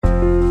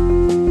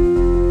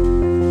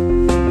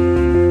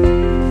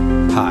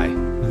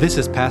This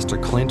is Pastor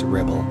Clint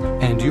Ribble,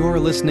 and you are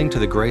listening to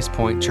the Grace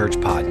Point Church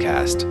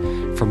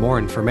Podcast. For more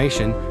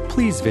information,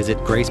 please visit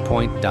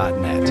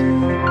gracepoint.net.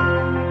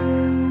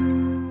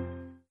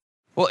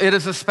 Well, it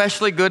is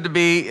especially good to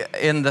be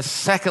in the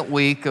second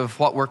week of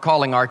what we're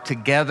calling our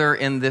Together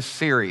in this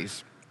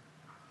series.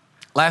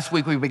 Last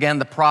week, we began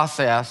the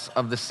process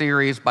of the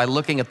series by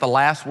looking at the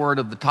last word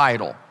of the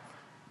title,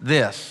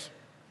 this.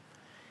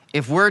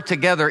 If we're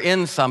together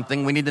in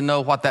something, we need to know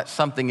what that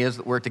something is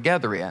that we're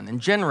together in. And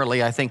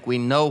generally, I think we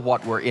know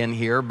what we're in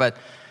here, but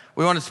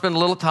we want to spend a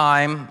little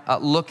time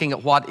looking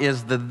at what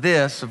is the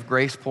this of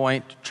Grace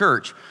Point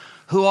Church.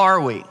 Who are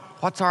we?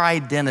 What's our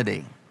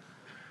identity?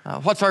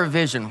 What's our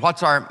vision?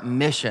 What's our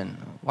mission?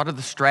 What are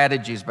the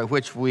strategies by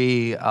which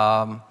we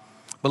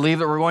believe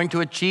that we're going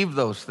to achieve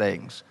those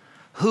things?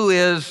 Who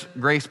is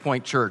Grace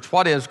Point Church?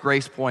 What is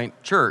Grace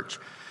Point Church?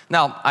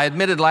 Now, I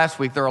admitted last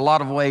week there are a lot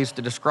of ways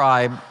to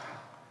describe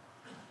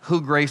who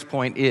Grace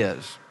Point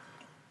is,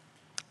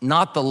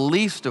 not the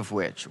least of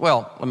which,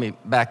 well, let me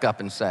back up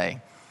and say,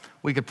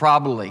 we could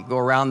probably go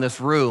around this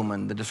room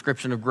and the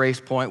description of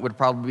Grace Point would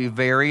probably be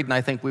varied, and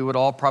I think we would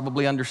all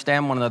probably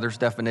understand one another's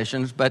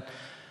definitions, but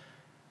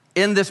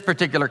in this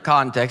particular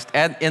context,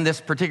 and in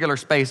this particular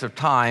space of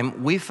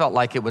time, we felt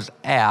like it was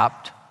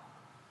apt.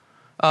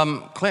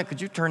 Clint, could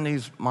you turn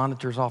these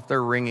monitors off?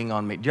 They're ringing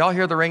on me. Do y'all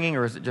hear the ringing,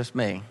 or is it just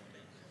me?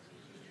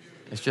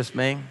 It's just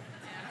me?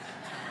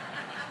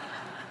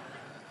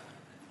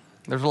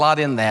 There's a lot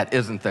in that,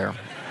 isn't there?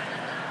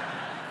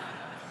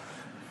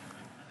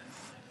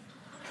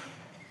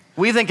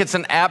 We think it's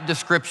an apt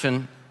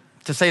description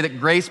to say that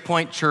Grace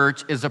Point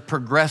Church is a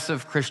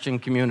progressive Christian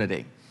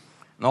community.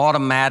 And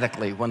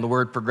automatically, when the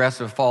word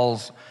progressive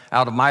falls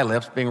out of my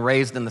lips, being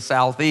raised in the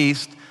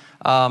Southeast,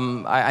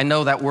 I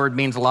know that word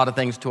means a lot of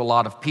things to a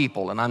lot of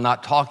people, and I'm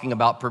not talking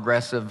about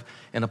progressive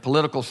in a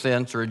political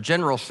sense or a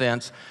general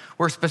sense.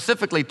 We're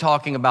specifically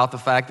talking about the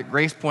fact that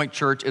Grace Point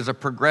Church is a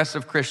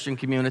progressive Christian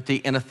community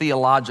in a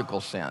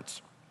theological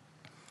sense.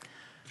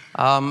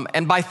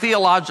 And by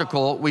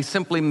theological, we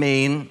simply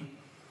mean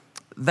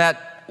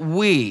that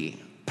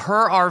we,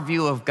 per our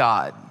view of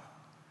God,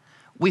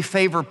 we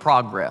favor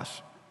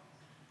progress.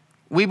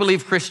 We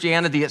believe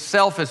Christianity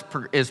itself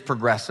is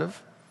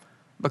progressive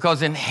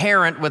because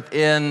inherent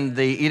within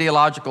the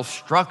ideological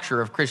structure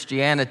of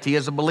Christianity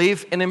is a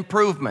belief in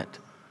improvement,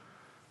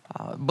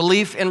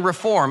 belief in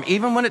reform,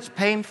 even when it's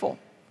painful.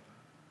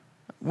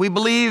 We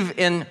believe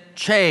in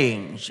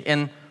change,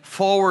 in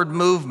forward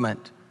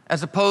movement,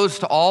 as opposed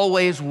to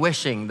always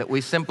wishing that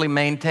we simply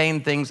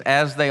maintain things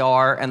as they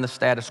are and the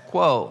status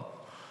quo.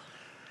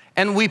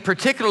 And we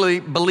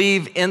particularly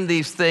believe in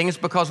these things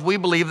because we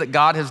believe that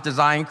God has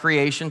designed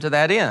creation to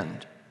that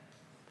end.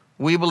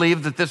 We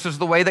believe that this is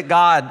the way that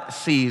God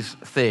sees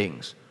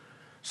things.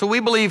 So we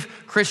believe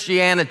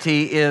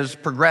Christianity is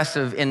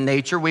progressive in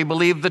nature. We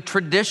believe the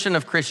tradition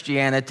of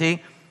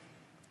Christianity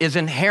is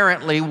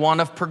inherently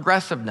one of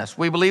progressiveness.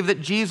 We believe that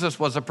Jesus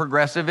was a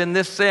progressive in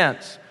this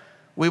sense.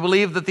 We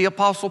believe that the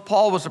Apostle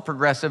Paul was a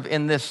progressive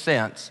in this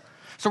sense.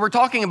 So we're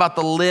talking about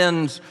the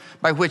lens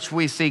by which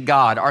we see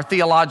God, our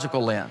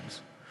theological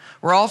lens.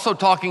 We're also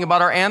talking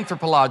about our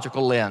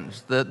anthropological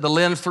lens, the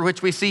lens through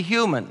which we see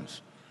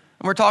humans.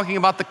 And we're talking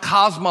about the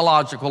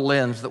cosmological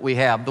lens that we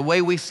have, the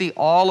way we see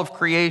all of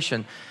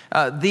creation.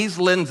 These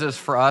lenses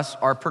for us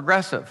are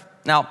progressive.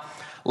 Now,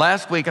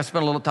 last week I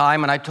spent a little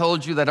time and I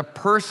told you that a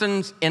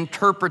person's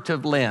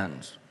interpretive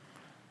lens,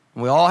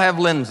 we all have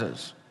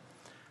lenses,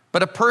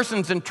 but a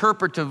person's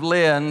interpretive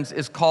lens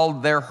is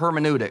called their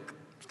hermeneutic.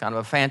 It's kind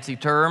of a fancy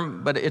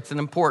term, but it's an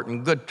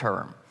important, good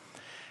term.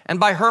 And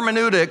by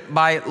hermeneutic,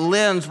 by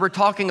lens, we're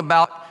talking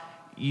about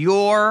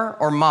your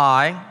or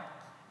my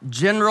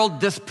general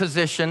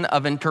disposition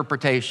of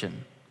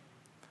interpretation.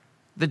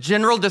 The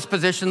general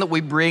disposition that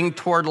we bring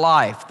toward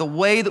life, the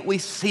way that we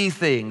see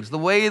things, the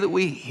way that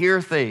we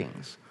hear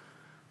things,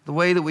 the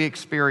way that we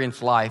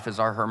experience life is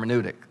our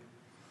hermeneutic.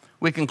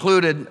 We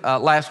concluded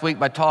last week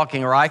by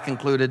talking, or I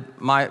concluded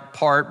my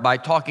part by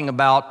talking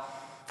about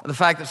the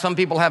fact that some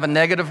people have a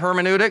negative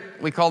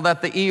hermeneutic. We call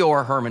that the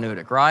Eeyore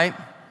hermeneutic, right?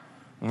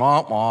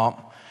 Womp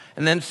womp.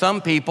 And then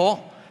some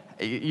people,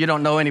 you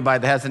don't know anybody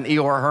that has an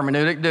Eeyore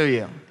hermeneutic, do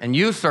you? And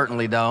you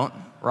certainly don't,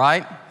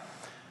 right?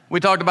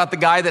 We talked about the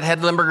guy that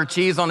had Limburger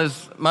cheese on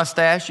his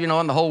mustache,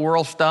 and the whole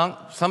world stunk.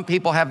 Some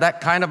people have that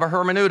kind of a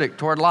hermeneutic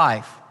toward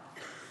life.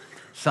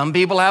 Some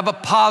people have a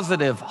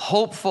positive,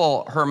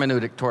 hopeful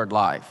hermeneutic toward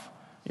life.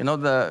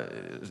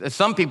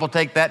 Some people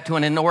take that to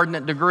an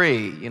inordinate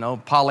degree,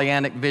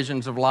 Pollyannic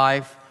visions of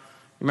life.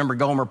 Remember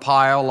Gomer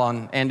Pyle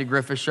on Andy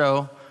Griffith's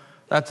show?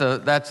 That's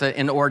an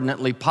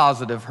inordinately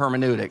positive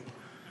hermeneutic.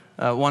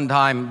 One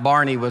time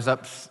Barney was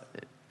up.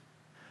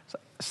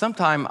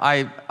 Sometime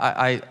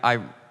I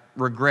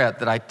regret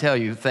that I tell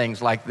you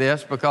things like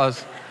this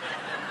because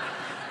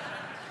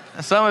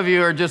some of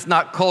you are just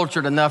not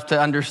cultured enough to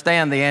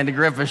understand the Andy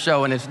Griffith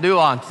show and its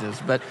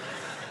nuances, but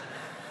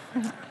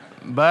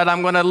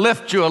I'm going to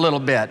lift you a little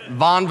bit.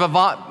 Bon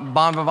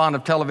vivant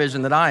of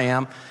television that I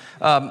am.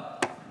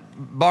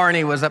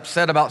 Barney was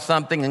upset about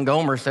something, and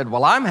Gomer said,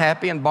 well, I'm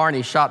happy. And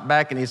Barney shot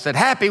back and he said,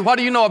 happy? What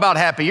do you know about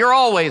happy? You're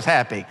always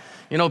happy.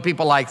 You know,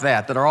 people like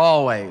that are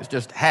always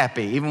just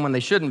happy, even when they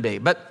shouldn't be.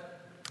 But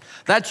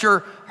that's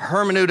your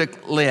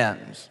hermeneutic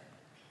lens.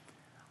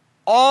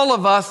 All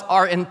of us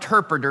are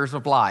interpreters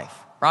of life,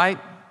 right?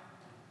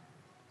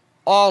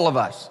 All of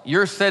us.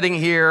 You're sitting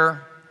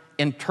here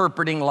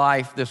interpreting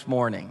life this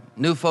morning.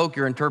 New folk,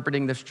 you're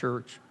interpreting this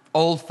church.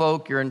 Old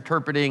folk, you're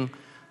interpreting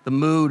the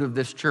mood of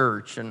this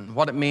church and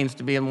what it means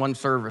to be in one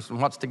service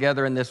and what's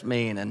together in this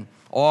mean and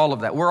all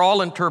of that. We're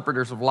all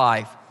interpreters of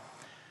life.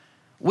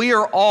 We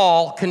are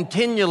all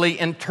continually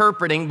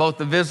interpreting both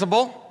the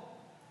visible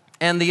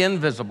and the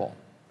invisible.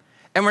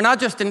 And we're not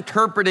just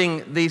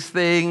interpreting these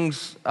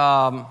things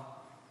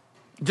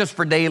just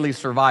for daily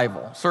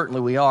survival.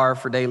 Certainly we are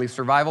for daily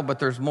survival, but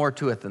there's more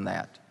to it than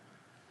that.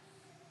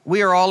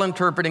 We are all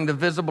interpreting the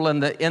visible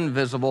and the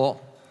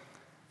invisible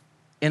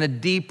in a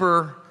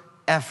deeper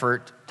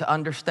effort to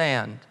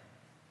understand.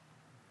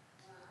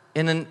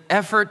 In an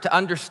effort to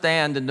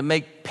understand and to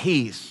make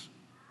peace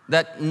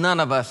that none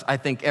of us, I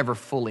think, ever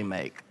fully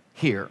make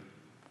here.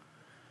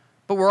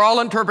 But we're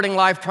all interpreting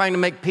life trying to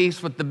make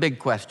peace with the big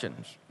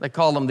questions. They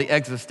call them the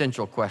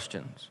existential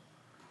questions.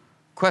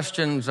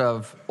 Questions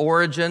of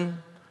origin,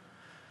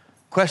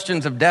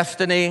 questions of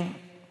destiny,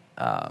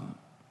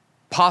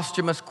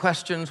 posthumous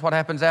questions, what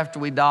happens after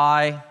we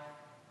die,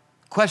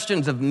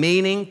 questions of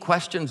meaning,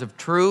 questions of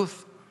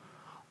truth.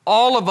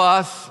 All of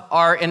us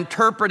are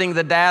interpreting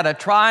the data,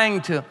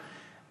 trying to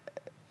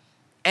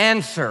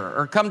answer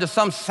or come to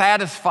some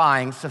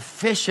satisfying,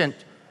 sufficient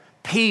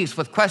peace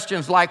with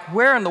questions like,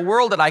 where in the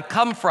world did I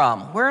come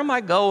from? Where am I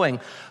going?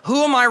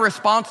 Who am I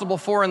responsible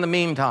for in the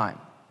meantime?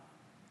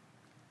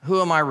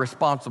 Who am I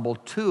responsible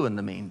to in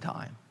the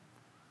meantime?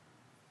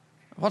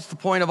 What's the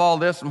point of all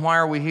this and why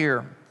are we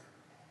here?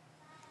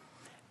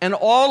 And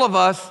all of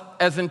us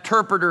as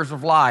interpreters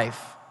of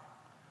life,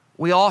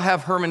 we all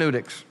have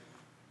hermeneutics.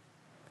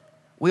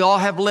 We all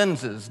have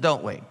lenses,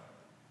 don't we?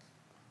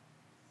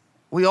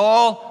 We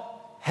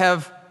all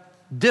have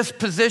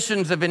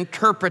dispositions of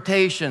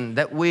interpretation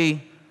that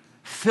we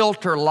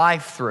filter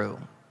life through.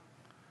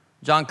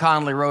 John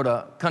Conley wrote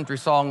a country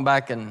song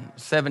back in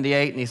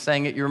 '78, and he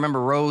sang it. You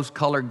remember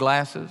rose-colored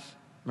glasses?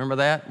 Remember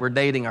that? We're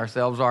dating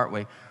ourselves, aren't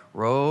we?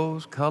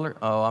 Rose-colored,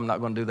 oh, I'm not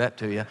going to do that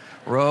to you.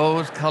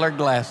 Rose-colored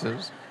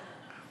glasses.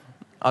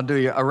 I'll do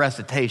you a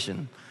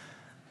recitation.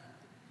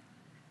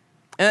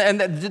 And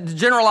the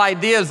general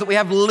idea is that we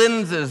have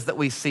lenses that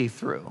we see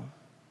through.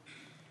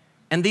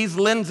 And these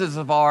lenses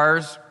of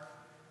ours,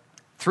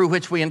 through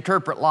which we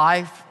interpret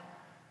life,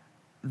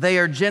 they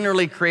are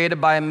generally created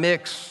by a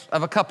mix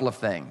of a couple of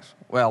things.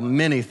 Well,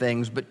 many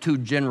things, but two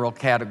general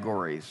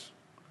categories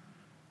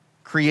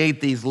create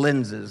these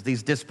lenses,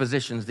 these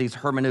dispositions, these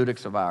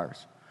hermeneutics of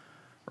ours,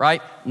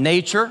 right?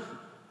 Nature.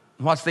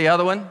 What's the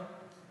other one?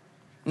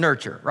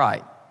 Nurture,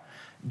 right.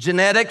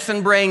 Genetics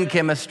and brain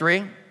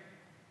chemistry.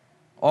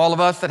 All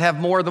of us that have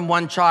more than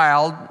one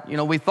child, you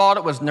know, we thought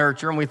it was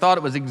nurture and we thought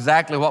it was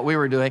exactly what we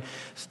were doing.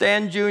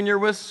 Stan Jr.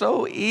 was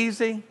so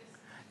easy.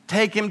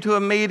 Take him to a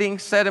meeting,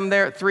 set him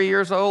there at 3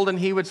 years old, and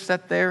he would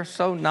sit there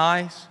so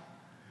nice.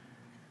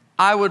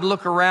 I would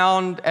look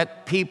around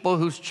at people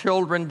whose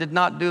children did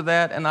not do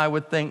that, and I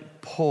would think,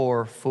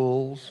 poor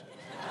fools.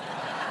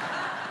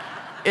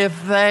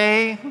 If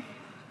they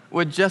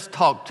would just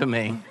talk to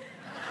me.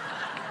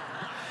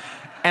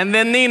 And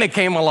then Nina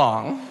came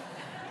along.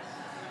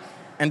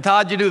 And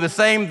Todd, you do the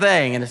same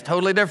thing, and it's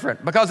totally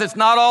different. Because it's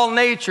not all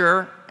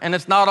nature, and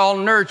it's not all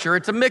nurture.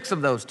 It's a mix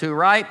of those two,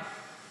 right?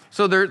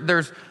 So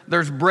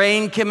there's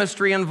brain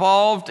chemistry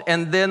involved,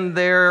 and then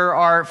there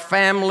are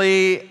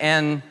family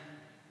and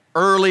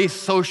early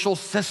social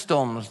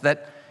systems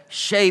that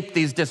shape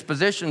these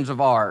dispositions of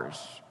ours.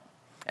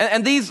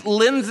 And these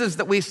lenses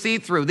that we see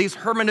through, these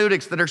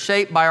hermeneutics that are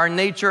shaped by our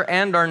nature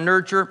and our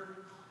nurture,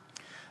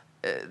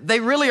 they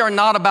really are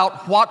not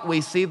about what we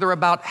see, they're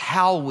about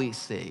how we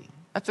see.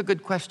 That's a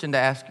good question to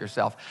ask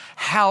yourself.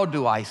 How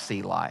do I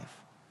see life?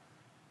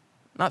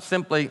 Not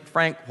simply,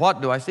 Frank,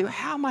 what do I see?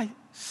 How am I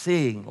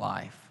seeing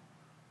life?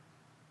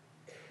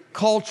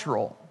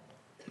 Cultural,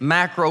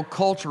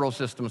 macro-cultural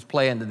systems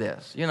play into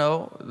this. You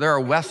know, there are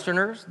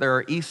Westerners, there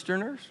are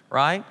Easterners,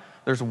 right?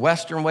 There's a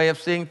Western way of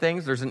seeing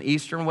things, there's an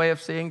Eastern way of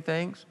seeing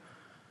things.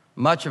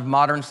 Much of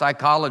modern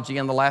psychology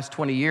in the last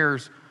 20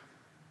 years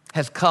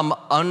has come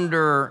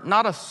under,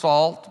 not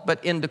assault,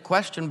 but into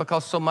question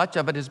because so much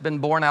of it has been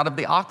born out of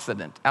the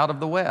Occident, out of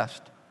the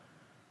West.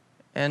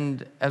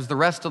 And as the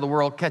rest of the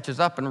world catches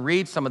up and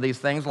reads some of these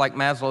things, like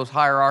Maslow's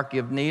hierarchy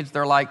of needs,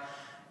 they're like,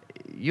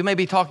 you may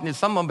be talking to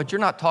someone, but you're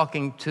not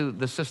talking to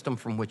the system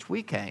from which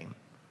we came.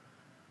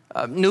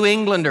 New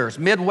Englanders,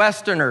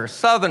 Midwesterners,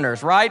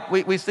 Southerners, right?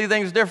 We see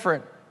things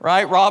different,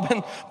 right?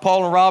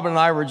 Paul and Robin and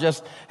I were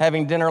just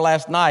having dinner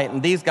last night,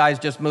 and these guys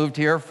just moved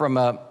here from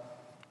a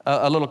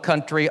little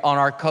country on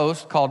our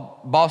coast called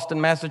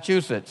Boston,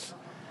 Massachusetts.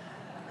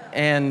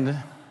 And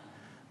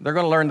they're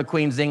going to learn the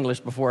Queen's English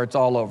before it's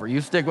all over.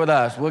 You stick with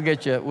us. We'll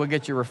get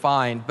you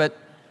refined. But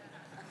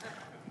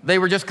They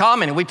were just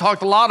commenting. We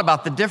talked a lot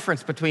about the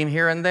difference between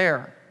here and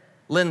there,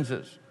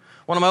 lenses.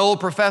 One of my old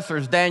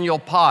professors, Daniel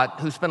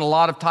Pott, who spent a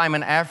lot of time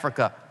in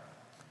Africa,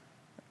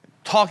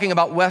 talking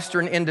about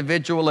Western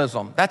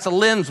individualism. That's a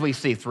lens we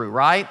see through,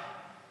 right?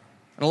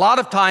 And a lot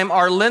of time,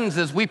 our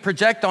lenses, we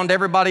project onto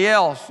everybody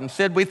else.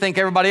 Instead, we think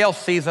everybody else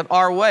sees it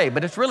our way,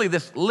 but it's really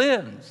this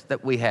lens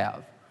that we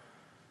have.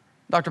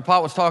 Dr.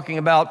 Pott was talking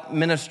about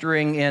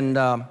ministering in,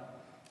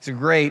 he's a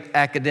great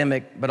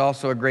academic, but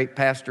also a great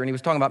pastor, and he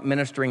was talking about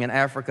ministering in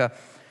Africa.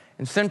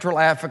 In Central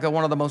Africa,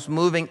 one of the most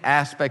moving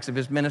aspects of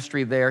his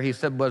ministry there, he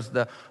said, was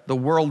the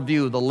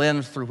worldview, the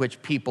lens through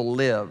which people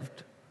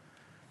lived.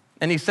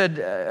 And he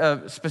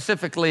said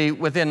specifically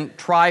within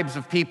tribes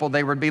of people,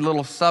 there would be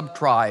little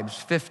sub-tribes,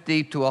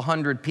 50 to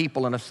 100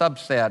 people in a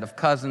subset of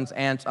cousins,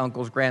 aunts,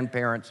 uncles,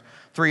 grandparents,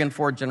 3 and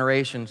 4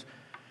 generations.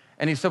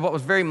 And he said what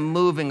was very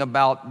moving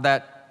about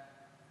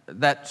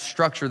that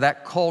structure,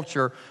 that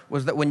culture,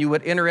 was that when you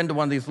would enter into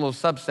one of these little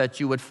subsets,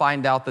 you would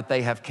find out that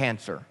they have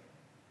cancer.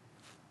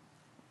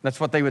 That's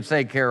what they would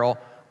say, Carol.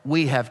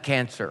 We have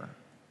cancer.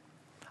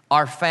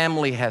 Our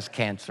family has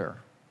cancer.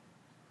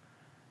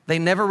 They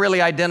never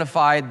really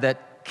identified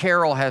that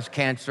Carol has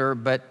cancer,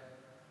 but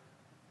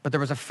there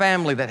was a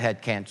family that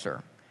had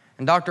cancer.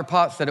 And Dr.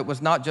 Pott said it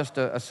was not just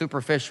a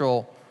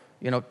superficial,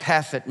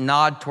 tacit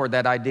nod toward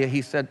that idea.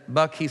 He said,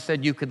 Buck,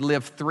 you could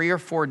live 3 or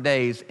 4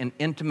 days in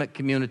intimate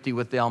community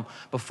with them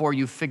before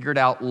you figured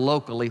out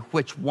locally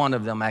which one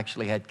of them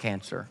actually had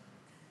cancer.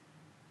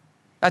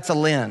 That's a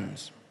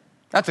lens.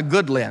 That's a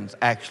good lens,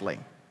 actually.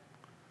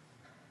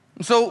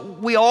 And so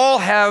we all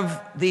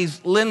have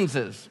these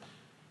lenses.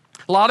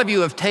 A lot of you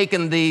have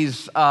taken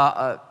these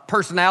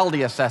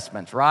personality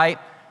assessments, right?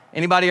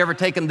 Anybody ever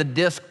taken the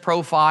DISC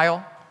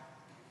profile?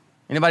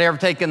 Anybody ever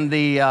taken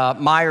the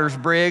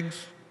Myers-Briggs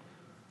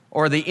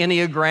or the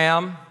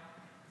Enneagram?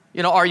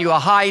 Are you a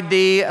high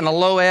D and a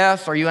low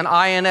S? Are you an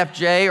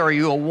INFJ? Or are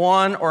you a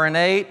 1 or an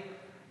 8?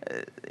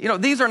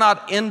 These are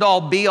not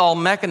end-all, be-all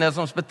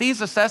mechanisms, but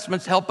these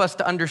assessments help us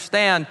to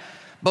understand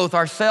both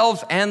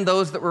ourselves and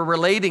those that we're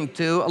relating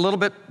to a little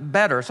bit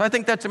better. So I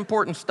think that's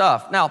important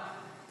stuff. Now,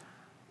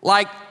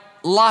 like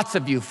lots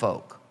of you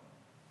folk,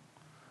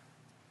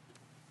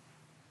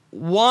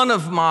 one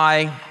of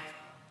my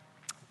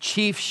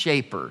chief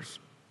shapers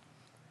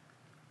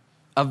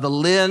of the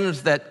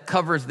lens that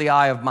covers the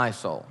eye of my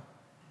soul.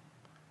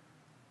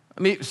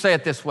 Let me say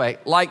it this way.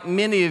 Like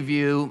many of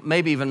you,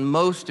 maybe even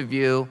most of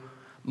you,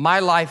 my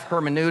life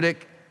hermeneutic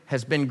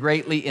has been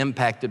greatly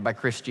impacted by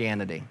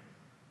Christianity.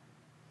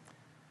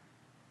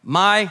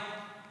 My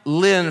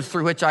lens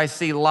through which I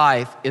see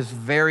life is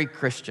very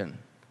Christian.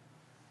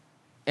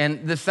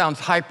 And this sounds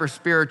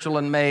hyper-spiritual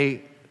and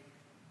may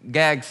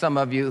gag some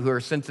of you who are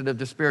sensitive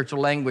to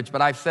spiritual language,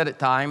 but I've said at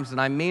times, and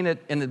I mean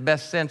it in the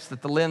best sense,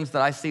 that the lens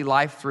that I see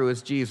life through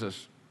is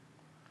Jesus.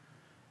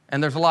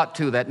 And there's a lot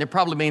to that, and it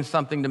probably means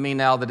something to me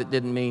now that it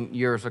didn't mean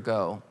years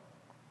ago.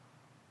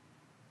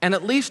 And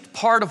at least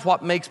part of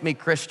what makes me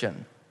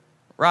Christian,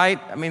 right?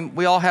 I mean,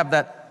 we all have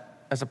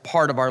that as a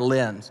part of our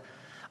lens.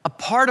 A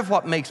part of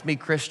what makes me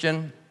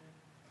Christian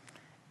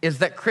is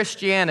that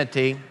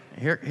Christianity,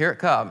 here it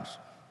comes.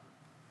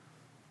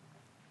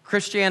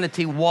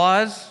 Christianity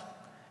was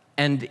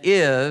and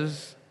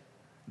is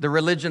the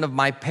religion of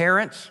my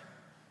parents,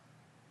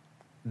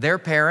 their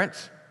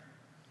parents,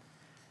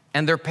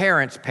 and their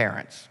parents'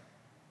 parents.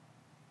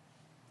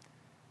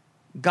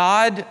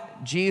 God,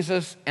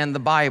 Jesus, and the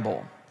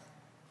Bible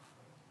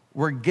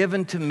were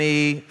given to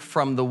me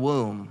from the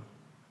womb.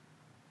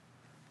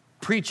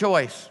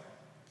 Pre-choice.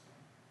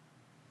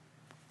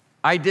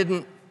 I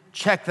didn't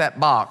check that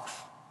box.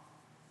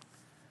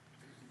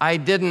 I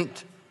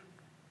didn't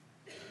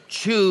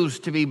choose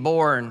to be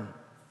born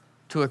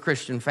to a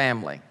Christian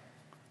family.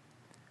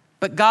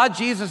 But God,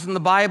 Jesus, and the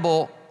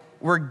Bible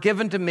were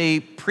given to me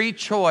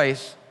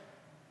pre-choice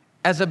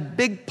as a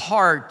big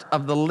part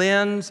of the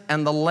lens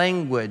and the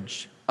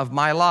language of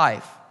my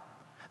life.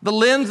 The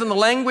lens and the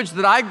language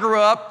that I grew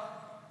up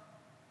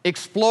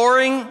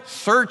exploring,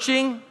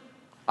 searching,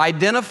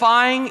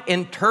 identifying,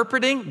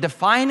 interpreting,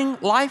 defining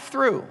life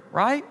through,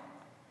 right?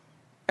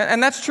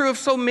 And that's true of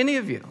so many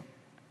of you.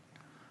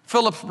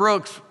 Phillips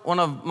Brooks, one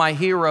of my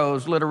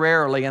heroes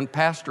literarily and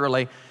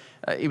pastorally,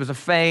 he was a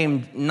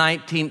famed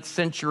 19th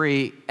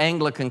century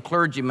Anglican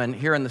clergyman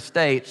here in the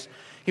States.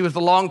 He was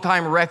the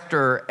longtime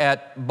rector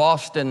at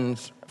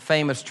Boston's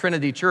famous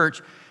Trinity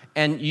Church,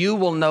 and you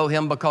will know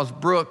him because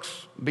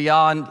Brooks,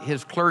 beyond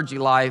his clergy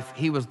life,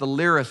 he was the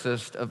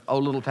lyricist of O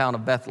Little Town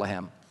of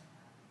Bethlehem.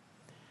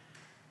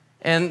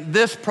 And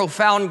this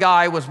profound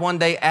guy was one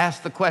day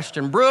asked the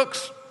question,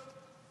 Brooks,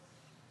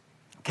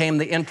 came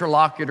the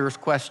interlocutor's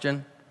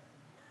question,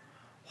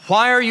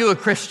 why are you a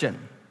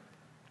Christian?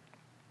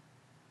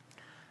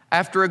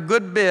 After a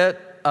good bit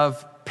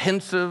of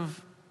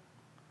pensive,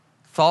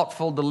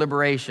 thoughtful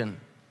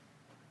deliberation,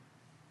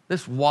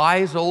 this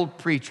wise old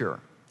preacher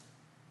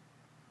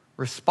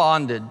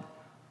responded,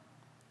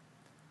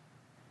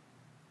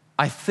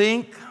 I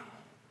think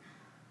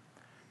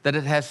that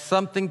it has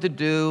something to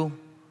do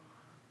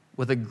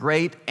with a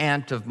great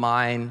aunt of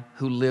mine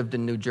who lived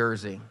in New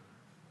Jersey.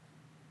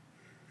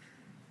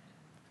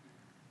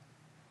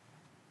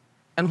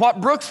 And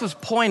what Brooks was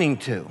pointing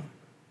to,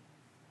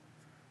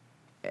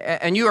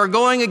 and you are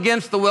going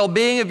against the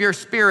well-being of your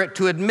spirit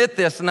to admit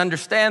this and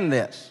understand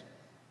this.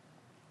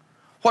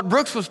 What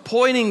Brooks was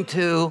pointing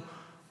to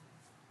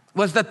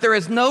was that there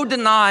is no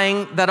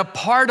denying that a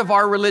part of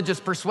our religious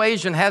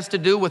persuasion has to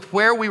do with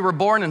where we were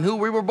born and who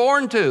we were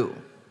born to.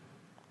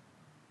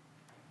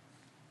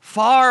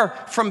 Far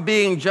from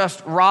being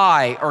just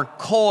wry or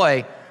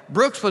coy,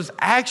 Brooks was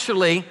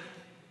actually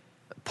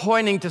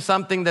pointing to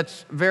something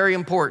that's very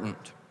important.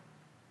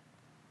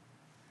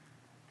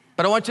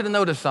 But I want you to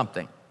notice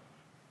something.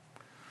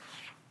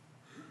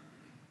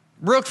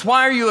 Brooks,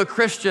 why are you a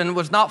Christian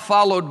was not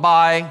followed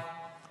by,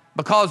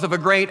 because of a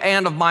great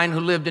aunt of mine who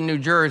lived in New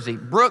Jersey.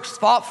 Brooks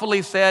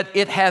thoughtfully said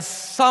it has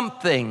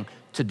something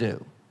to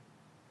do.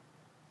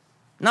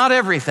 Not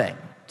everything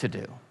to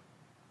do.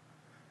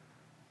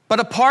 But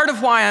a part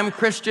of why I'm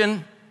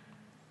Christian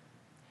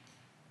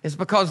is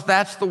because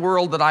that's the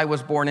world that I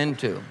was born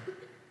into.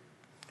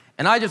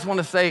 And I just want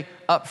to say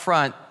up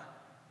front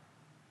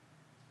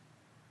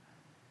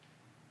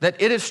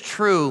that it is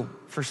true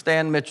for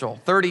Stan Mitchell,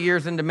 30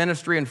 years into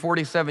ministry and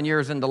 47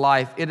 years into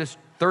life. It is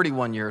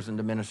 31 years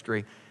into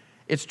ministry.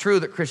 It's true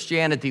that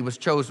Christianity was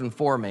chosen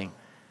for me.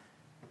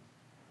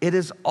 It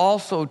is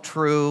also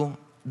true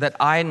that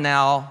I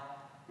now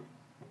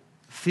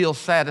feel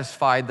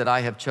satisfied that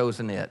I have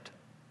chosen it.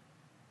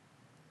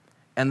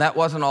 And that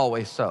wasn't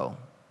always so.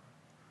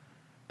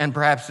 And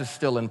perhaps is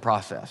still in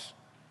process.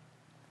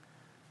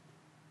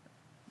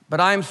 But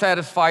I am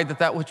satisfied that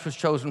that which was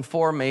chosen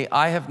for me,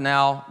 I have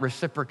now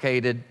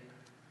reciprocated,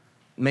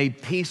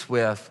 made peace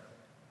with,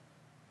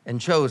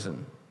 and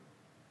chosen.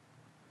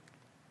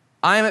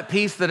 I am at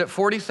peace that at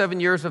 47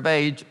 years of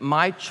age,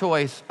 my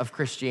choice of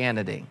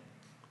Christianity,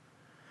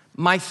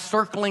 my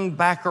circling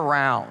back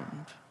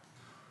around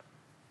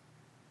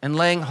and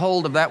laying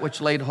hold of that which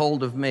laid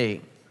hold of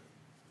me,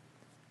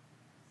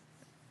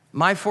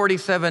 my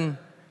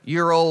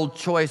 47-year-old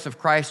choice of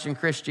Christ and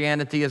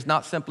Christianity is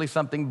not simply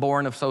something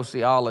born of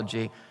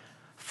sociology.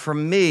 For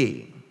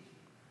me,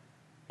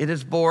 it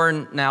is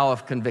born now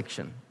of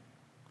conviction.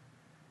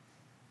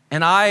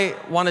 And I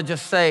want to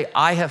just say,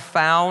 I have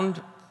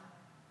found,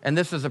 and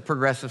this is a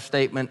progressive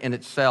statement in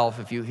itself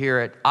if you hear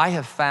it, I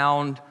have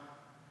found,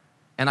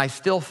 and I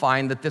still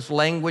find, that this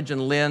language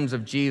and lens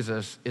of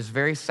Jesus is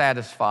very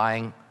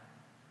satisfying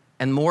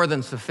and more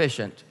than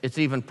sufficient. It's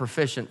even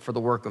proficient for the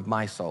work of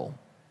my soul.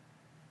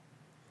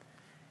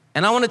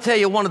 And I want to tell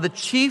you one of the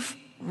chief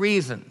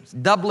reasons,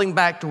 doubling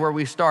back to where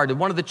we started,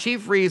 one of the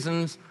chief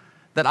reasons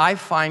that I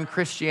find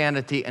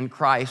Christianity and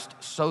Christ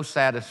so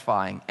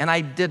satisfying, and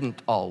I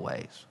didn't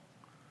always,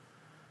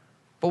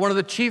 but one of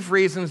the chief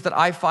reasons that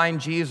I find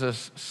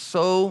Jesus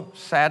so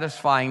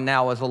satisfying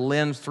now as a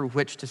lens through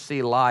which to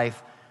see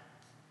life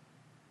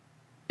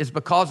is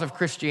because of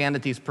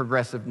Christianity's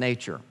progressive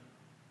nature.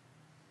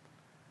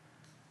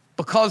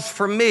 Because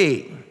for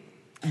me,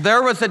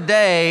 there was a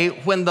day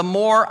when the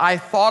more I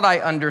thought I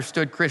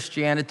understood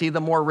Christianity,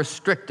 the more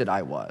restricted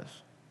I was.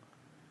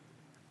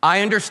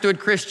 I understood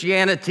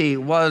Christianity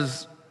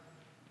was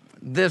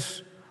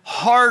this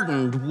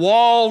hardened,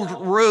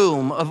 walled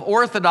room of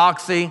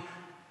orthodoxy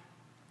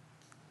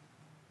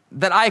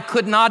that I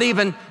could not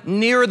even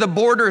near the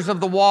borders of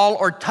the wall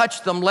or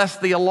touch them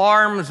lest the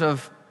alarms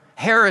of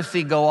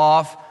heresy go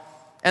off.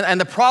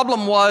 And the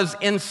problem was,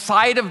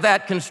 inside of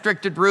that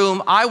constricted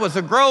room, I was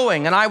a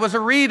growing, and I was a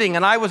reading,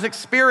 and I was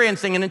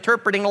experiencing and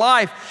interpreting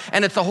life.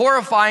 And it's a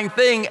horrifying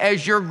thing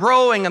as you're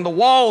growing and the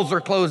walls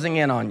are closing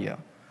in on you.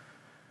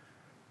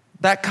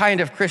 That kind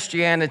of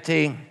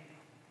Christianity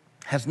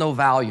has no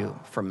value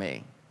for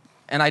me.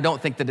 And I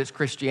don't think that it's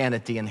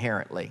Christianity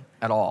inherently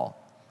at all.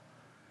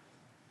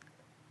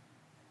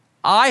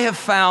 I have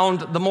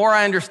found the more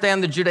I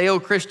understand the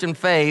Judeo-Christian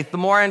faith, the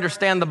more I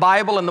understand the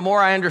Bible, and the more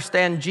I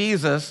understand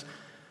Jesus,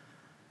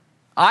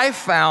 I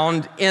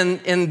found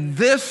in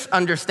this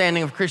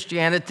understanding of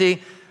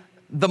Christianity,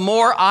 the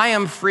more I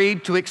am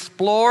freed to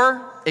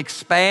explore,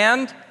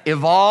 expand,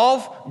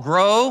 evolve,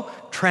 grow,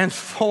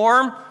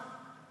 transform,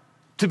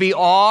 to be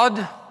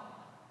awed,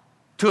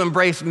 to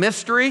embrace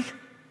mystery,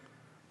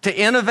 to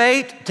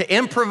innovate, to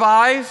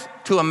improvise,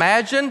 to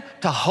imagine,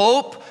 to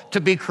hope,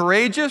 to be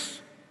courageous.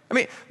 I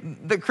mean,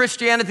 the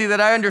Christianity that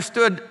I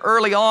understood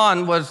early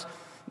on was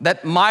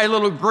that my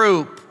little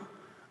group,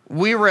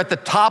 we were at the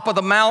top of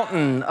the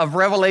mountain of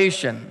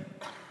revelation.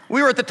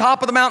 We were at the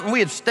top of the mountain. We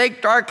had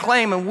staked our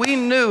claim, and we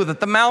knew that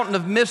the mountain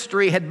of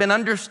mystery had been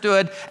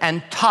understood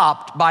and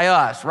topped by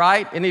us,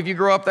 right? Any of you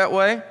grew up that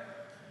way?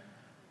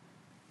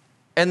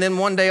 And then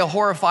one day a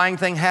horrifying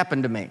thing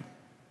happened to me.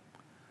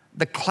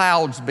 The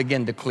clouds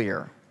began to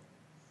clear.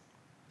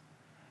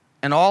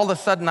 And all of a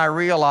sudden I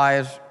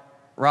realized,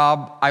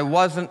 Rob, I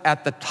wasn't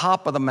at the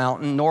top of the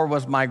mountain, nor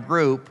was my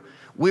group.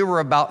 We were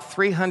about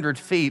 300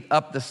 feet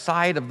up the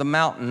side of the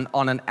mountain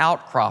on an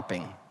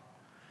outcropping.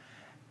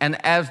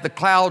 And as the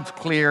clouds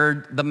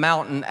cleared, the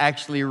mountain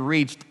actually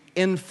reached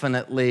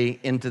infinitely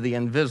into the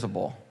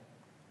invisible.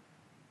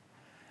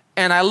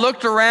 And I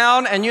looked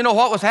around, and you know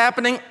what was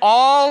happening?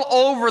 All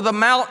over the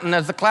mountain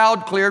as the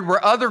cloud cleared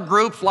were other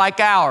groups like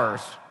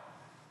ours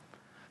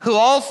who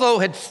also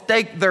had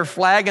staked their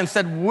flag and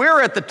said,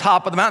 we're at the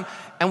top of the mountain.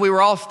 And we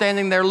were all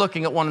standing there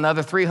looking at one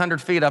another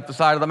 300 feet up the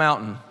side of the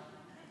mountain.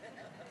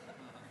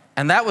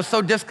 And that was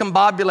so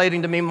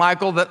discombobulating to me,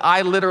 Michael, that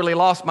I literally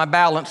lost my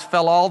balance,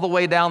 fell all the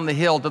way down the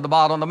hill to the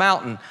bottom of the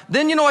mountain.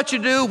 Then you know what you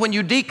do when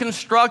you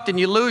deconstruct and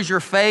you lose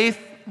your faith?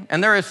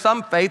 And there is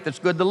some faith that's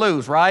good to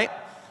lose, right?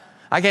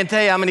 I can't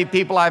tell you how many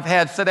people I've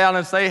had sit down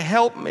and say,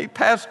 help me,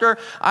 Pastor,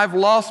 I've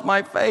lost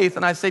my faith.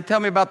 And I say, tell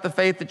me about the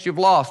faith that you've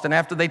lost. And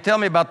after they tell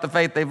me about the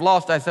faith they've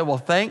lost, I say, well,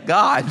 thank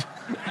God.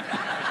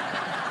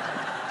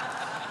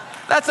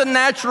 That's a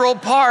natural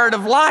part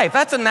of life.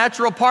 That's a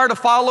natural part of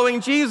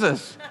following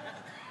Jesus.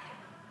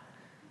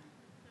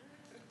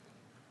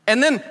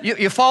 And then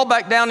you fall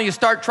back down and you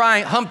start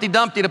trying Humpty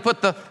Dumpty to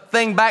put the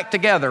thing back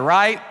together,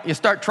 right? You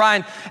start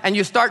trying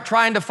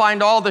to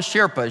find all the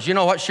Sherpas. You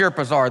know what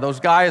Sherpas are, those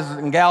guys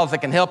and gals that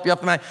can help you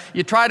up the mountain.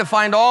 You try to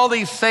find all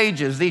these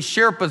sages, these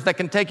Sherpas that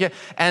can take you,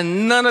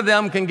 and none of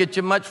them can get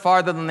you much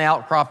farther than the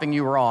outcropping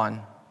you were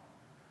on.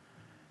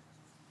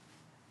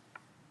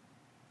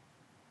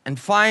 And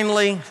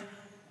finally,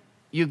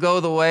 you go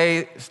the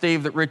way,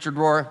 Steve, that Richard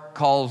Rohr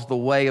calls the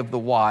way of the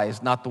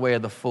wise, not the way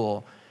of the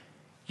fool.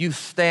 You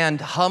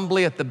stand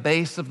humbly at the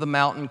base of the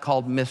mountain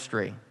called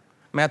mystery.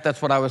 Matt, that's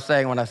what I was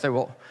saying when I say,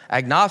 well,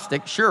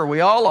 agnostic, sure,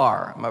 we all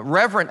are. I'm a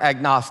reverent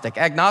agnostic.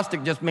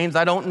 Agnostic just means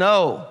I don't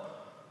know.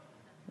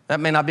 That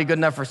may not be good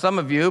enough for some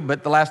of you,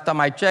 but the last time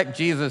I checked,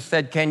 Jesus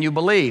said, can you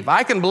believe?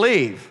 I can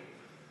believe.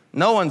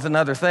 No one's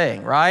another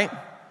thing, right?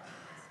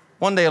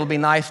 One day it'll be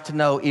nice to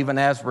know even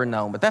as we're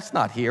known, but that's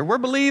not here. We're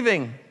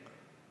believing.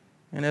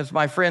 And as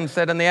my friend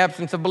said, in the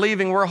absence of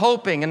believing, we're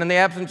hoping. And in the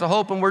absence of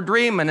hoping, we're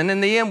dreaming. And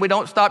in the end, we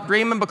don't stop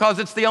dreaming because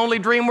it's the only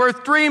dream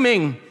worth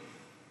dreaming.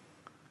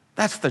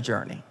 That's the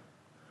journey.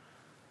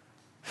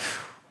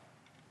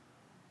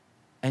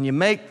 And you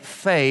make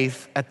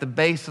faith at the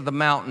base of the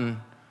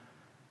mountain,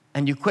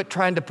 and you quit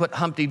trying to put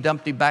Humpty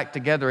Dumpty back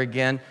together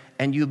again,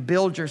 and you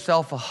build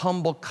yourself a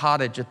humble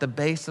cottage at the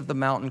base of the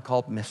mountain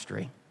called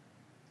mystery.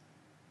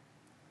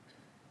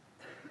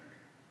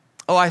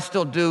 Oh, I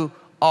still do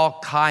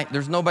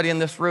there's nobody in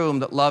this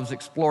room that loves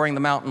exploring the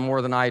mountain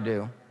more than I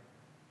do.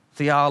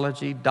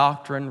 Theology,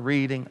 doctrine,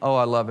 reading, oh,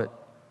 I love it.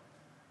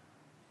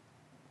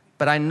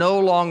 But I no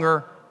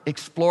longer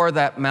explore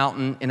that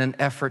mountain in an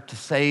effort to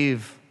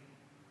save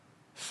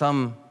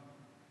some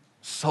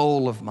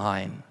soul of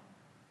mine.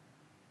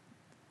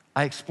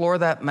 I explore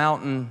that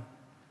mountain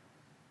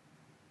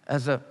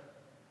as a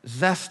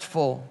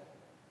zestful,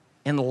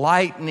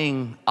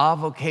 enlightening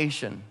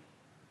avocation.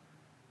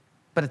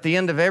 But at the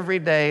end of every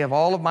day of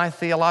all of my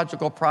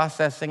theological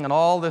processing and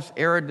all this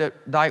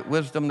erudite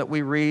wisdom that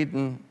we read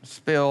and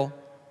spill,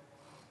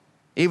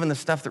 even the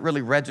stuff that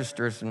really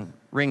registers and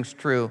rings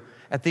true,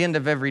 at the end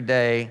of every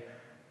day,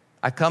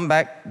 I come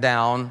back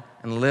down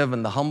and live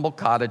in the humble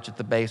cottage at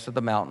the base of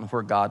the mountain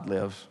where God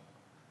lives.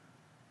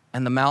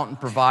 And the mountain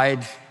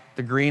provides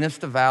the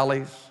greenest of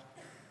valleys,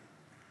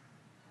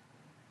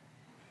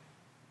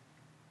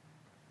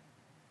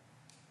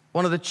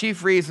 one of the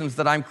chief reasons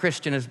that I'm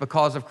Christian is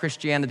because of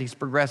Christianity's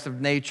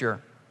progressive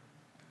nature.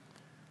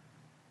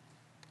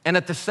 And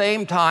at the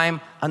same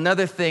time,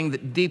 another thing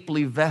that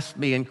deeply vests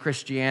me in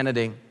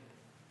Christianity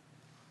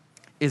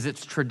is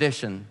its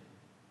tradition.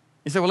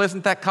 You say, well,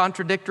 isn't that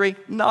contradictory?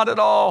 Not at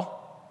all.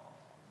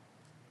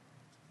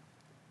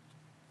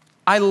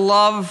 I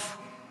love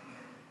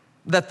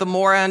that the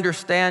more I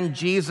understand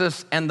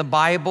Jesus and the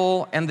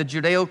Bible and the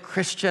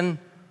Judeo-Christian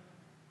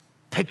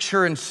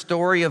picture and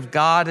story of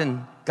God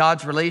and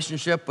God's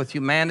relationship with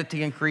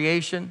humanity and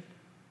creation,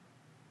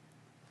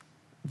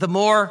 the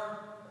more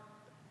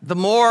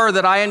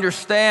that I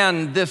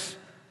understand this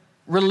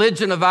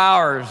religion of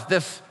ours,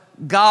 this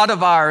God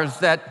of ours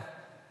that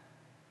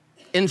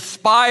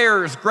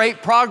inspires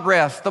great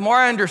progress, the more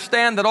I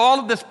understand that all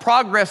of this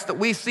progress that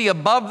we see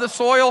above the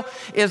soil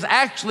is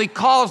actually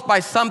caused by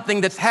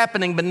something that's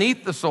happening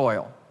beneath the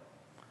soil.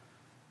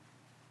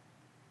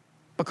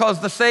 Because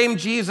the same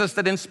Jesus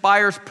that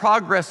inspires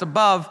progress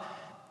above,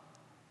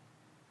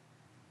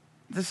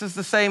 this is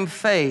the same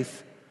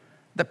faith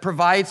that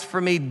provides for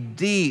me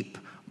deep,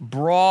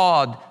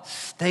 broad,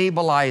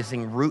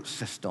 stabilizing root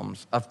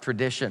systems of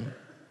tradition.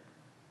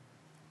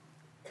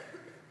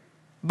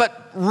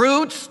 But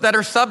roots that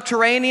are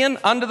subterranean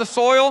under the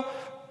soil,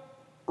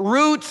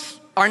 roots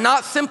are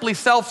not simply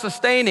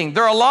self-sustaining.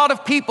 There are a lot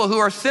of people who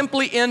are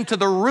simply into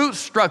the root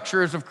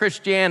structures of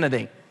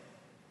Christianity.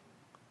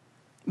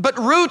 But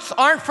roots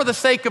aren't for the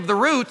sake of the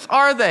roots,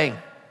 are they?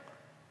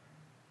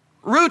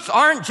 Roots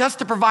aren't just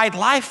to provide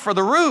life for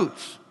the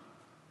roots.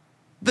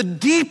 The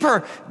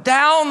deeper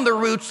down the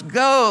roots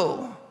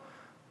go,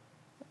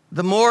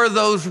 the more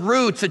those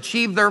roots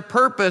achieve their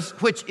purpose,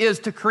 which is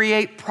to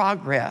create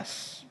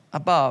progress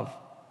above.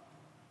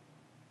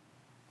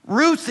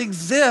 Roots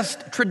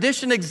exist,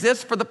 tradition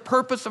exists for the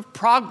purpose of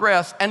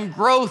progress and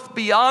growth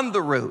beyond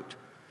the root.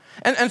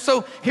 And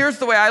so here's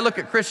the way I look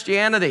at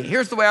Christianity.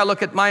 Here's the way I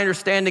look at my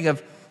understanding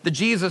of the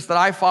Jesus that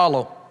I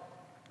follow.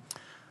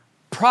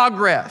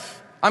 Progress.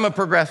 I'm a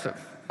progressive.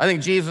 I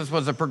think Jesus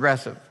was a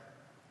progressive.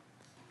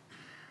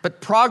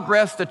 But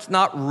progress that's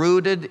not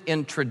rooted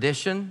in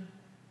tradition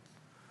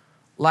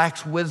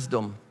lacks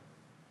wisdom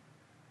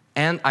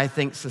and, I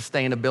think,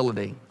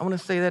 sustainability. I want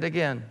to say that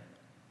again.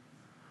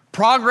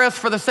 Progress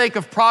for the sake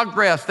of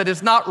progress that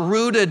is not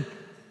rooted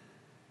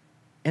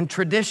in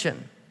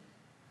tradition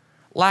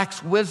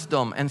lacks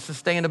wisdom and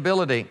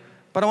sustainability.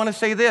 But I want to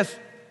say this,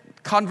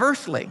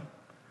 conversely,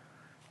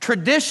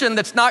 tradition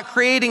that's not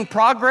creating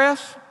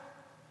progress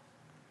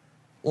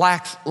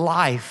lacks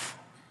life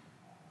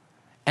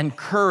and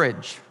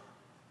courage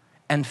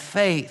and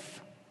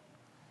faith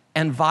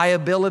and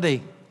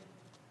viability.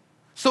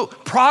 So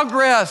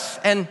progress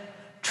and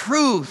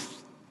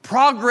truth,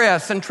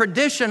 progress and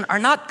tradition are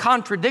not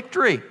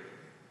contradictory.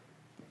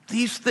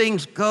 These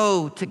things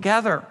go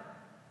together.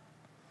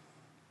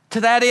 To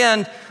that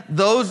end,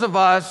 those of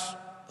us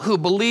who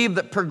believe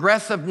that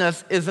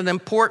progressiveness is an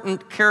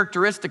important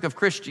characteristic of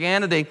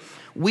Christianity,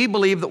 we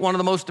believe that one of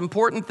the most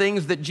important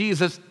things that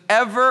Jesus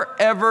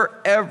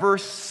ever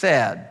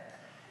said,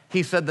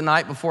 he said the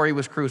night before he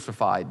was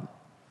crucified.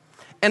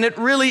 And it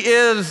really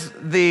is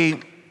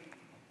the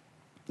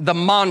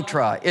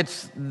mantra,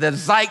 it's the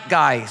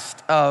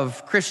zeitgeist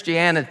of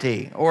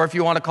Christianity, or if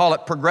you want to call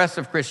it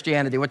progressive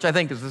Christianity, which I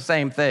think is the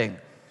same thing.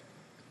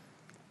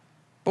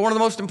 But one of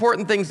the most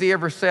important things he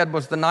ever said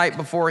was the night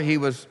before he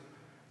was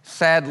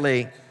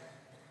sadly,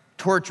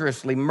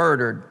 torturously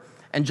murdered.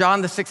 And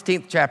John, the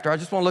 16th chapter, I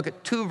just want to look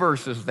at 2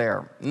 verses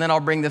there, and then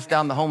I'll bring this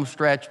down the home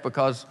stretch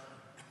because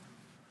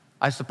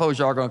I suppose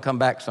y'all are going to come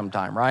back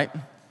sometime, right?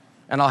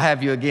 And I'll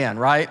have you again,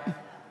 right?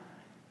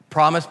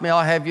 Promise me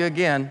I'll have you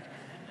again,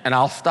 and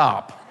I'll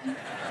stop.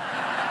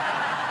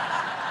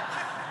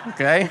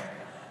 Okay?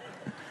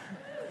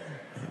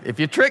 If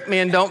you trick me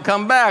and don't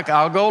come back,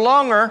 I'll go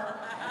longer.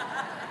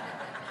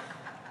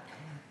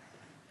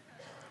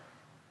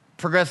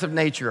 Progressive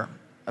nature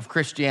of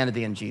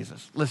Christianity and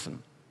Jesus.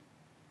 Listen,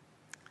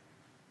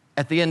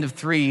 at the end of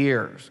 3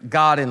 years,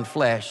 God in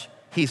flesh,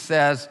 he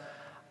says,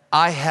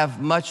 I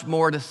have much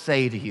more to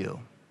say to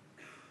you.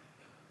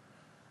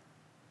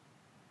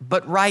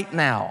 But right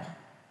now,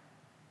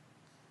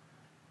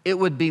 it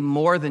would be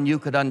more than you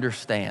could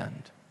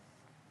understand.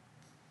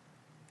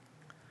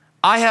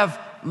 I have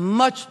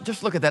much,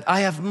 just look at that,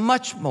 I have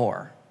much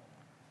more.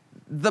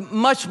 The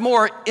much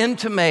more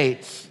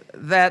intimates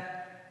that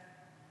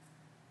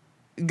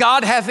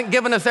God hasn't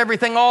given us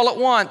everything all at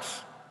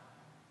once.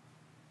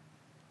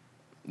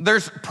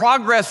 There's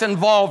progress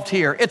involved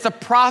here. It's a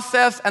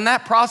process, and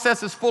that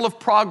process is full of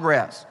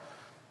progress.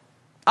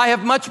 I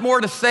have much more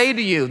to say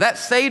to you. That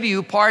say to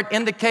you part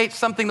indicates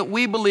something that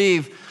we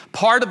believe.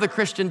 Part of the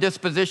Christian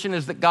disposition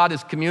is that God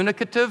is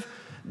communicative,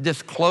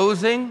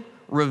 disclosing,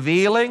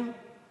 revealing.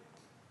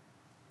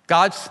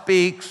 God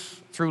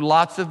speaks through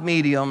lots of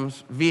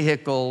mediums,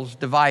 vehicles,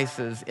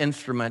 devices,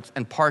 instruments,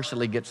 and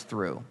partially gets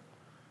through.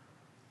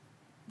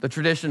 The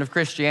tradition of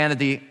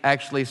Christianity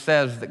actually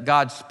says that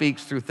God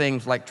speaks through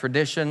things like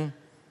tradition,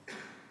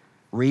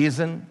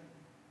 reason,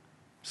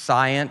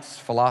 science,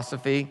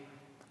 philosophy,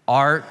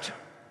 art.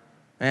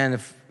 And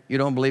if you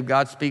don't believe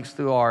God speaks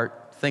through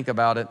art, think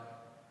about it.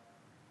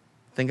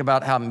 Think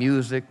about how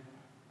music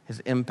has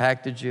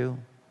impacted you.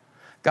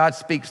 God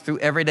speaks through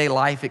everyday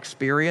life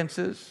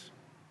experiences.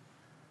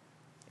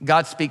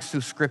 God speaks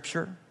through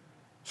Scripture.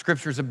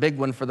 Scripture is a big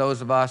one for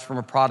those of us from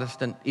a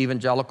Protestant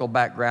evangelical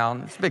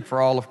background. It's big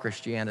for all of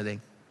Christianity.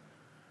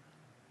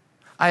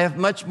 I have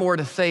much more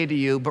to say to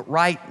you, but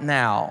right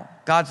now,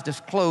 God's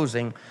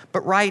disclosing,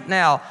 but right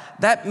now,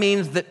 that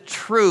means that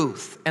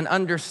truth and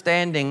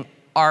understanding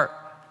are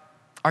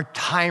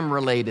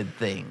time-related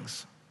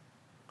things.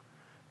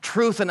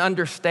 Truth and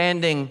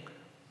understanding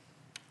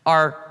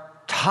are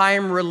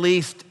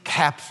time-released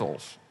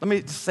capsules. Let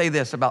me just say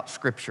this about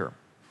Scripture.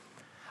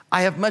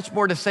 I have much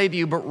more to say to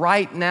you, but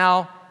right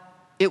now,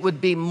 it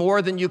would be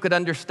more than you could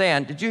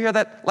understand. Did you hear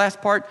that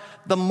last part?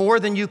 The more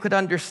than you could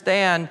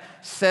understand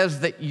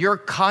says that your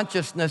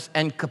consciousness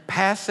and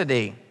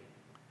capacity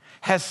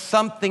has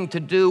something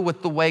to do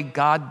with the way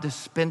God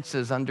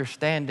dispenses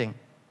understanding.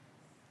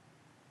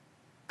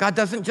 God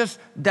doesn't just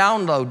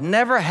download,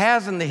 never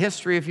has in the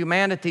history of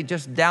humanity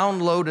just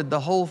downloaded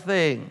the whole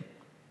thing.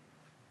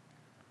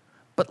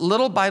 But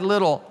little by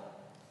little,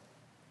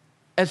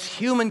 as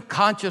human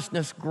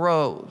consciousness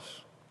grows,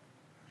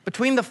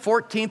 between the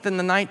 14th and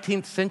the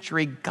 19th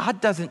century,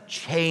 God doesn't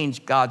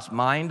change God's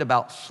mind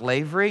about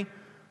slavery.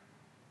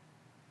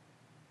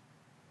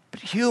 But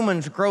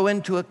humans grow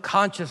into a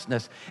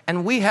consciousness,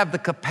 and we have the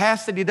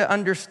capacity to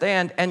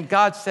understand. And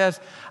God says,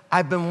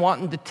 I've been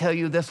wanting to tell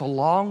you this a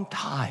long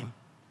time.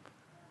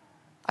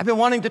 I've been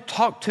wanting to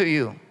talk to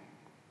you.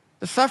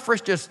 The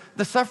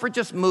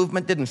suffragist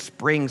movement didn't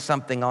spring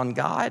something on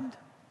God.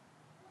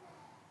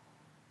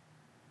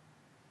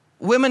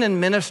 Women in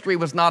ministry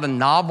was not a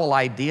novel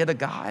idea to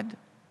God.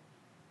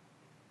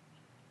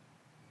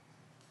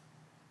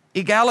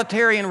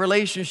 Egalitarian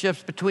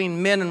relationships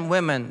between men and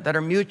women that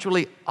are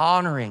mutually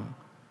honoring,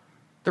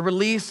 the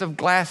release of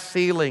glass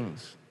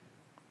ceilings,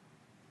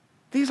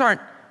 These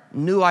aren't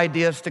new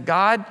ideas to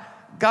God.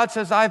 God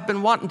says, I've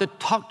been wanting to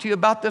talk to you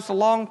about this a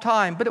long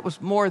time, but it was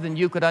more than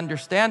you could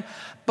understand.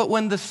 But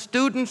when the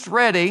student's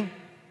ready,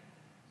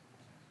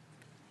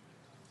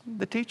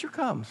 the teacher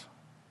comes.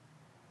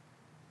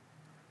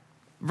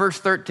 Verse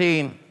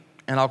 13,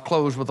 and I'll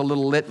close with a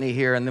little litany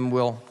here, and then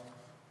we'll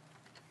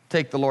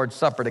take the Lord's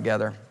Supper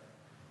together.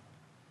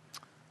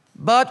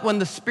 But when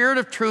the Spirit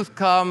of truth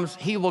comes,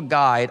 he will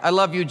guide. I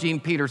love Eugene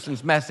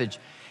Peterson's message.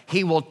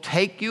 He will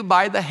take you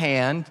by the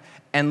hand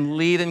and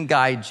lead and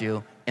guide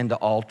you into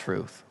all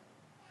truth.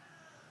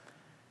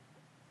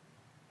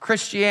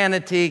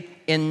 Christianity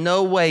in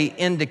no way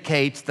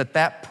indicates that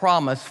that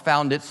promise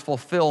found its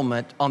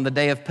fulfillment on the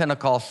day of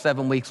Pentecost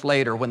 7 weeks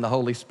later when the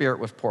Holy Spirit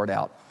was poured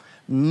out.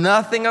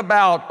 Nothing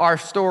about our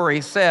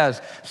story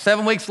says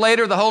 7 weeks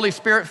later the Holy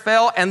Spirit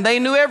fell and they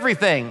knew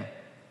everything.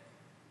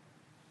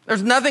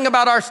 There's nothing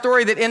about our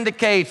story that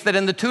indicates that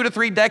in the 2 to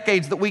 3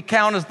 decades that we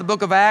count as the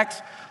book of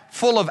Acts,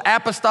 full of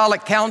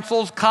apostolic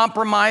councils,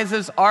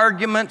 compromises,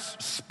 arguments,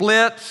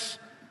 splits,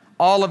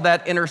 all of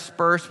that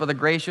interspersed with a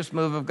gracious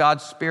move of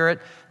God's Spirit.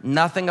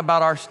 Nothing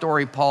about our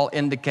story, Paul,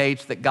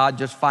 indicates that God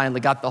just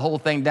finally got the whole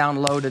thing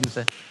downloaded and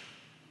said,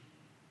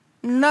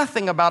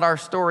 nothing about our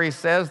story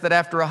says that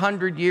after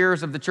 100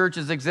 years of the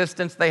church's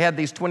existence, they had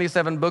these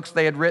 27 books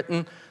they had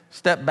written,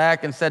 stepped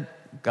back and said,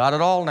 got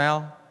it all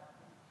now.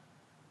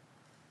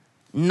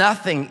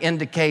 Nothing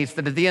indicates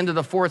that at the end of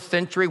the 4th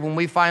century, when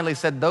we finally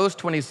said those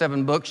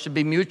 27 books should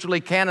be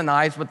mutually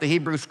canonized with the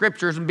Hebrew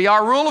Scriptures and be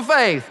our rule of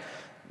faith,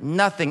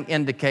 nothing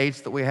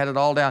indicates that we had it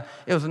all down.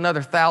 It was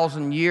another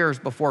 1,000 years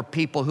before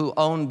people who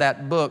owned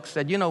that book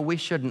said, you know, we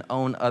shouldn't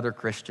own other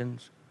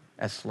Christians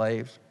as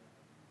slaves.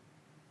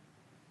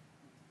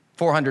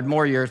 400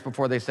 more years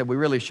before they said we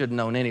really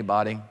shouldn't own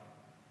anybody.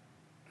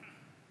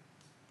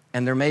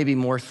 And there may be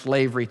more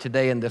slavery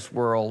today in this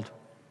world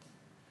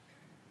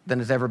than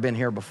has ever been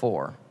here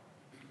before.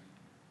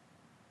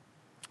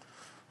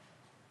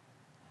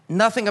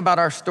 Nothing about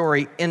our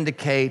story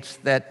indicates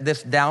that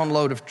this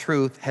download of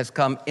truth has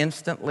come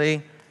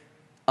instantly,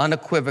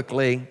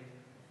 unequivocally,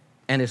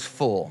 and is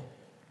full.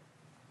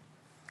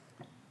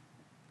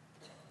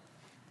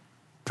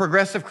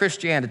 Progressive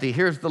Christianity,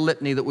 here's the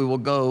litany that we will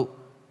go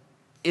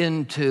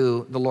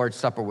into the Lord's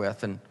Supper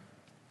with, and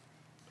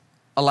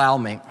allow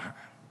me.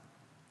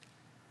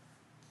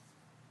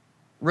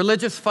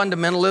 Religious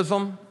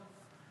fundamentalism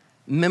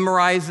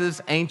memorizes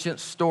ancient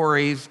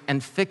stories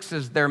and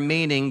fixes their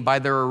meaning by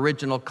their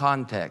original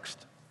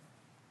context.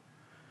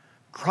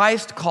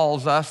 Christ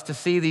calls us to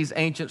see these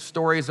ancient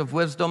stories of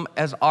wisdom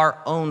as our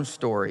own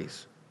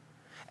stories,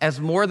 as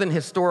more than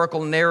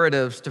historical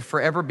narratives to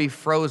forever be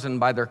frozen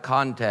by their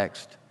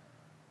context.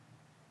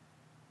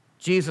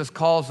 Jesus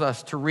calls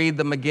us to read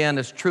them again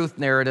as truth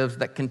narratives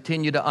that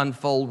continue to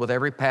unfold with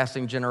every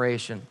passing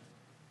generation.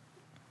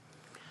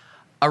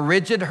 A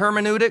rigid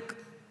hermeneutic,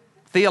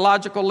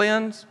 theological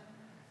lens,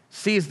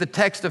 sees the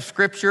text of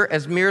Scripture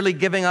as merely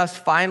giving us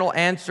final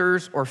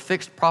answers or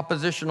fixed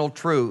propositional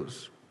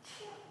truths.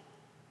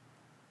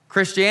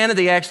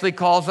 Christianity actually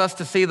calls us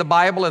to see the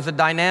Bible as a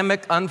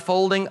dynamic,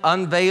 unfolding,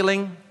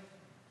 unveiling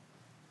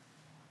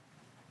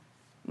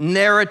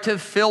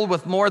narrative filled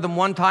with more than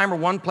one time or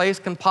one place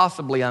can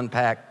possibly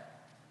unpack.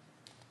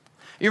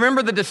 You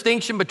remember the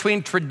distinction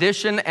between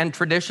tradition and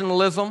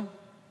traditionalism?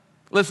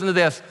 Listen to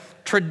this.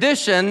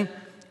 Tradition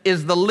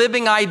is the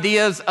living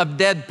ideas of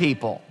dead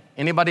people.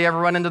 Anybody ever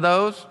run into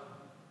those?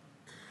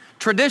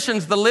 Tradition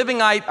is the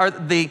living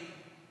ideas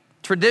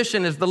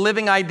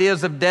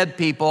of dead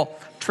people.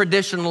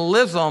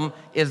 Traditionalism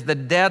is the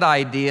dead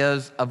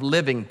ideas of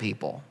living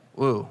people.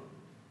 Ooh.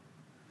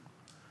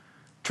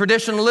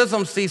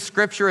 Traditionalism sees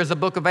Scripture as a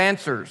book of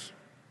answers.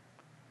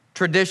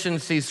 Tradition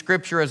sees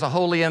Scripture as a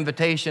holy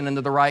invitation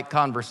into the right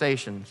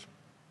conversations.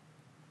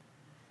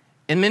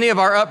 In many of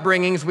our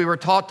upbringings, we were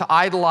taught to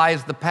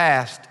idolize the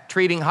past,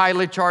 treating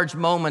highly charged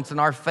moments in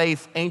our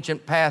faith's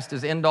ancient past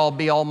as end-all,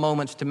 be-all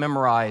moments to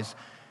memorize.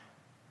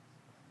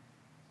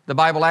 The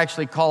Bible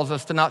actually calls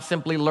us to not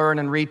simply learn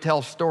and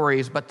retell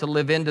stories, but to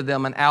live into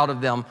them and out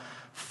of them,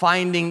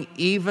 finding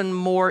even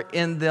more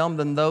in them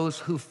than those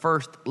who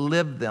first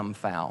lived them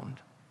found.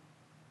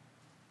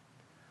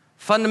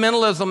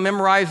 Fundamentalism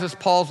memorizes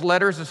Paul's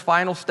letters as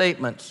final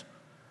statements.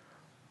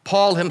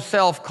 Paul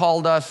himself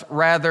called us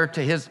rather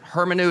to his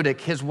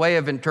hermeneutic, his way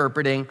of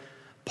interpreting.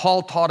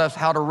 Paul taught us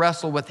how to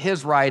wrestle with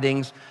his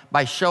writings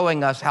by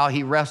showing us how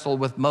he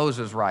wrestled with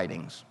Moses'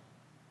 writings.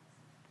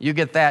 You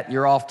get that, and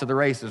you're off to the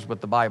races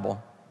with the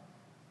Bible.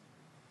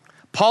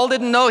 Paul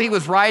didn't know he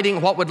was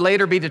writing what would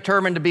later be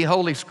determined to be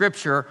Holy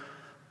Scripture.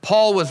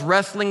 Paul was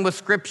wrestling with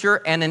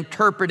Scripture and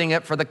interpreting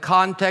it for the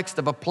context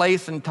of a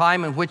place and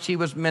time in which he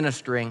was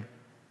ministering.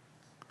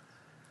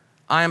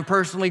 I am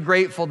personally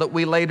grateful that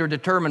we later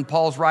determined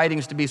Paul's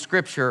writings to be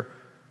Scripture,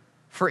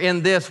 for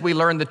in this we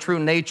learn the true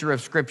nature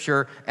of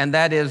Scripture, and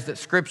that is that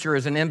Scripture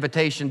is an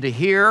invitation to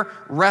hear,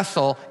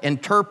 wrestle,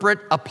 interpret,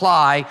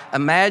 apply,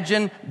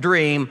 imagine,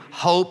 dream,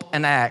 hope,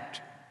 and act.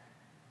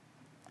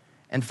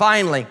 And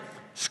finally,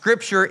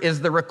 Scripture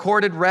is the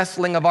recorded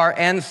wrestling of our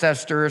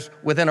ancestors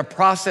within a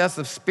process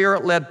of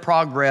Spirit-led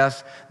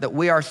progress that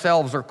we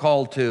ourselves are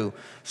called to.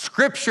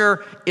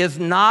 Scripture is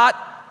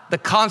not the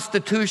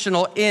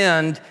constitutional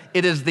end,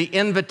 it is the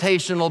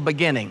invitational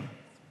beginning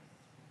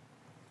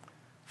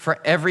for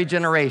every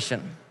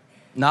generation,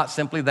 not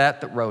simply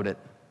that wrote it.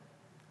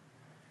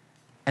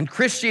 And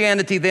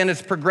Christianity then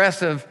is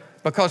progressive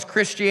because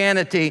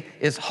Christianity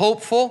is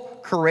hopeful,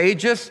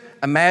 courageous,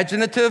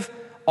 imaginative,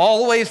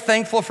 always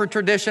thankful for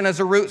tradition as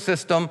a root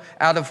system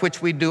out of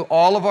which we do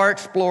all of our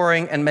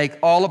exploring and make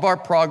all of our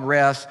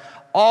progress,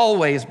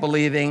 always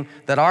believing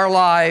that our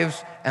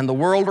lives and the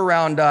world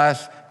around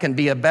us can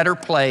be a better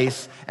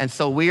place. And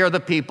so we are the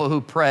people who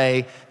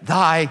pray,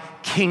 thy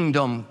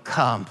kingdom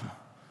come,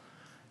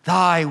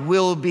 thy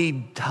will be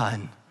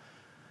done,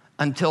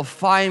 until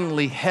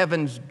finally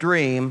heaven's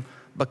dream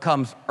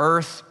becomes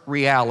earth's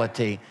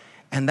reality.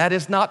 And that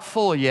is not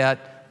full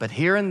yet, but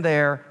here and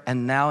there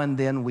and now and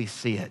then we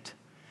see it.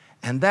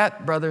 And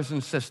that, brothers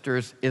and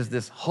sisters, is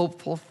this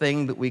hopeful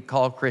thing that we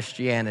call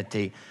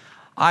Christianity.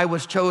 I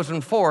was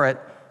chosen for it,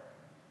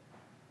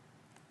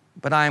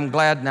 but I am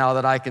glad now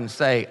that I can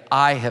say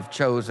I have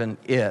chosen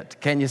it.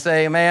 Can you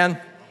say amen?